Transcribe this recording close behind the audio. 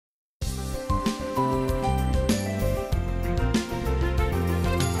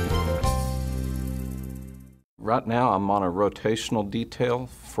Right now, I'm on a rotational detail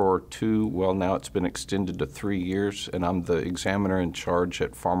for now it's been extended to 3 years, and I'm the examiner in charge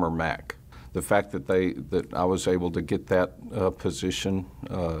at Farmer Mac. The fact that I was able to get that position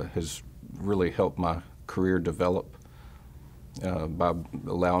has really helped my career develop by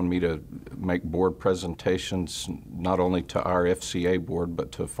allowing me to make board presentations not only to our FCA board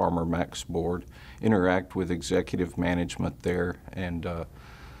but to Farmer Mac's board, interact with executive management there, and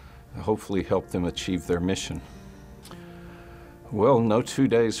hopefully help them achieve their mission. Well, no 2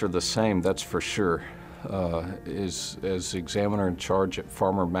 days are the same, that's for sure. As examiner in charge at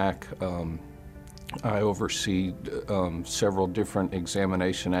Farmer Mac, I oversee several different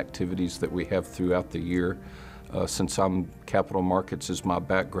examination activities that we have throughout the year. Since capital markets is my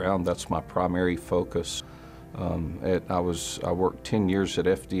background, that's my primary focus. I worked 10 years at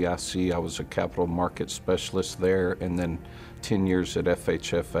FDIC. I was a capital market specialist there, and then 10 years at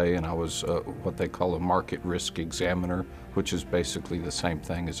FHFA, and I was what they call a market risk examiner, which is basically the same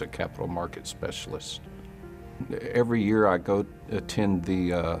thing as a capital market specialist. Every year I go attend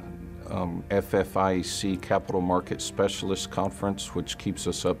the FFIEC Capital Market Specialist Conference, which keeps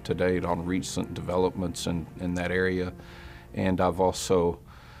us up to date on recent developments in that area. And I've also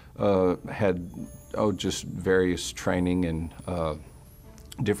had just various training in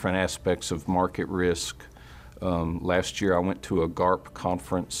different aspects of market risk. Last year I went to a GARP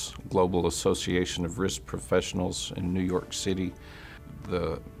conference, Global Association of Risk Professionals in New York City.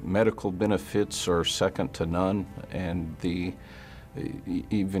 The medical benefits are second to none, and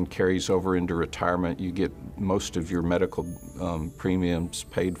even carries over into retirement. You get most of your medical premiums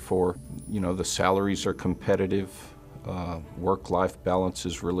paid for. You know, the salaries are competitive. Work-life balance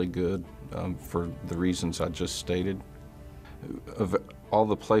is really good for the reasons I just stated. Of all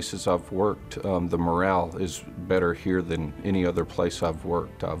the places I've worked, the morale is better here than any other place I've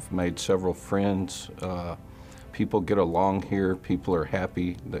worked. I've made several friends. People get along here. People are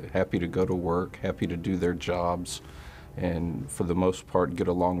happy to go to work, happy to do their jobs, and for the most part get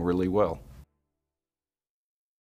along really well.